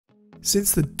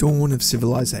Since the dawn of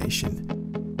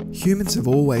civilization, humans have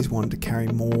always wanted to carry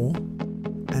more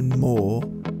and more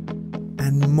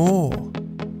and more.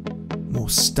 More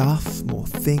stuff, more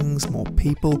things, more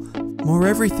people, more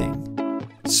everything.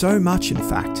 So much, in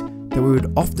fact, that we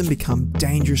would often become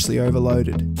dangerously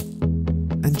overloaded.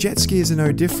 And jet skiers are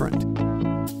no different.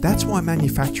 That's why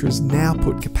manufacturers now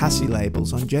put capacity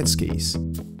labels on jet skis.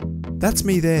 That's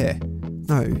me there.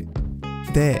 No,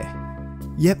 there.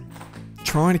 Yep,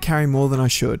 trying to carry more than I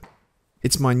should.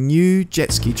 It's my new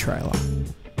jet ski trailer.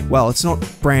 Well, it's not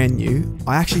brand new,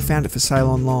 I actually found it for sale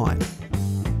online.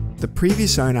 The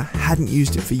previous owner hadn't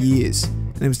used it for years,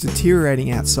 and it was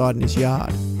deteriorating outside in his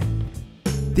yard.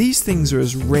 These things are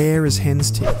as rare as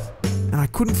hen's teeth, and I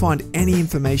couldn't find any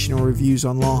information or reviews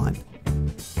online.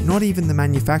 Not even the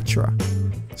manufacturer.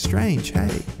 Strange,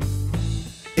 hey?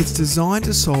 It's designed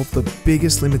to solve the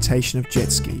biggest limitation of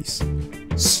jet skis: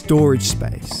 storage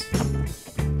space.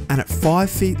 And at 5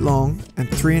 feet long and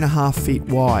 3.5 feet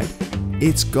wide,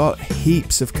 it's got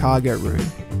heaps of cargo room,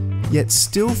 yet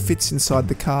still fits inside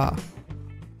the car.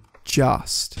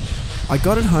 Just. I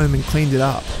got it home and cleaned it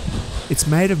up. It's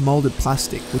made of moulded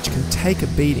plastic, which can take a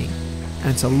beating, and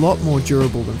it's a lot more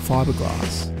durable than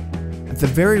fiberglass. At the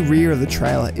very rear of the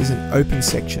trailer is an open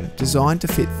section designed to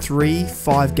fit 3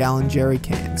 5-gallon jerry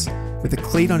cans, with a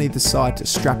cleat on either side to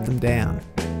strap them down.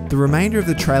 The remainder of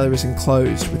the trailer is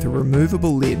enclosed with a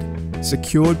removable lid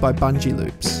secured by bungee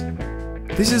loops.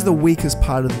 This is the weakest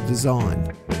part of the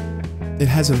design. It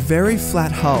has a very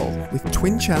flat hull with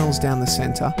twin channels down the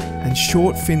centre and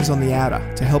short fins on the outer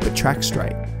to help it track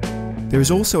straight. There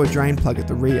is also a drain plug at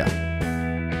the rear.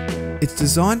 It's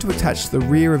designed to attach to the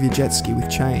rear of your jet ski with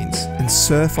chains and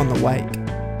surf on the wake.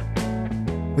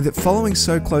 With it following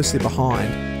so closely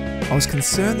behind, I was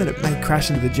concerned that it may crash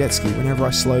into the jet ski whenever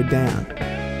I slowed down,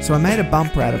 so I made a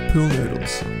bumper out of pool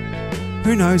noodles.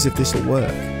 Who knows if this will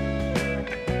work?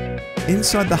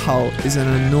 Inside the hull is an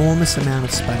enormous amount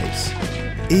of space,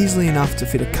 easily enough to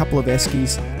fit a couple of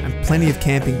Eskies and plenty of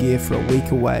camping gear for a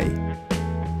week away.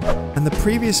 And the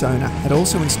previous owner had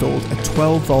also installed a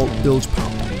 12-volt bilge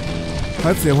pump.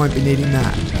 Hopefully I won't be needing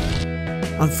that.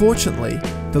 Unfortunately,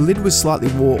 the lid was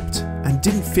slightly warped and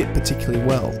didn't fit particularly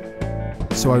well,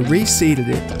 so I reseated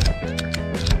it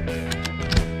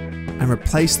and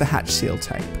replaced the hatch seal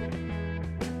tape.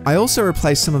 I also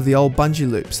replaced some of the old bungee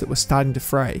loops that were starting to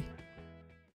fray.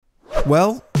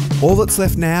 Well, all that's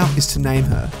left now is to name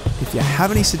her. If you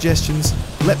have any suggestions,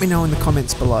 let me know in the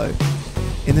comments below.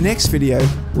 In the next video,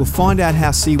 we'll find out how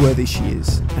seaworthy she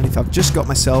is, and if I've just got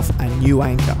myself a new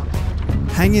anchor.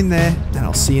 Hang in there, and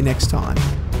I'll see you next time.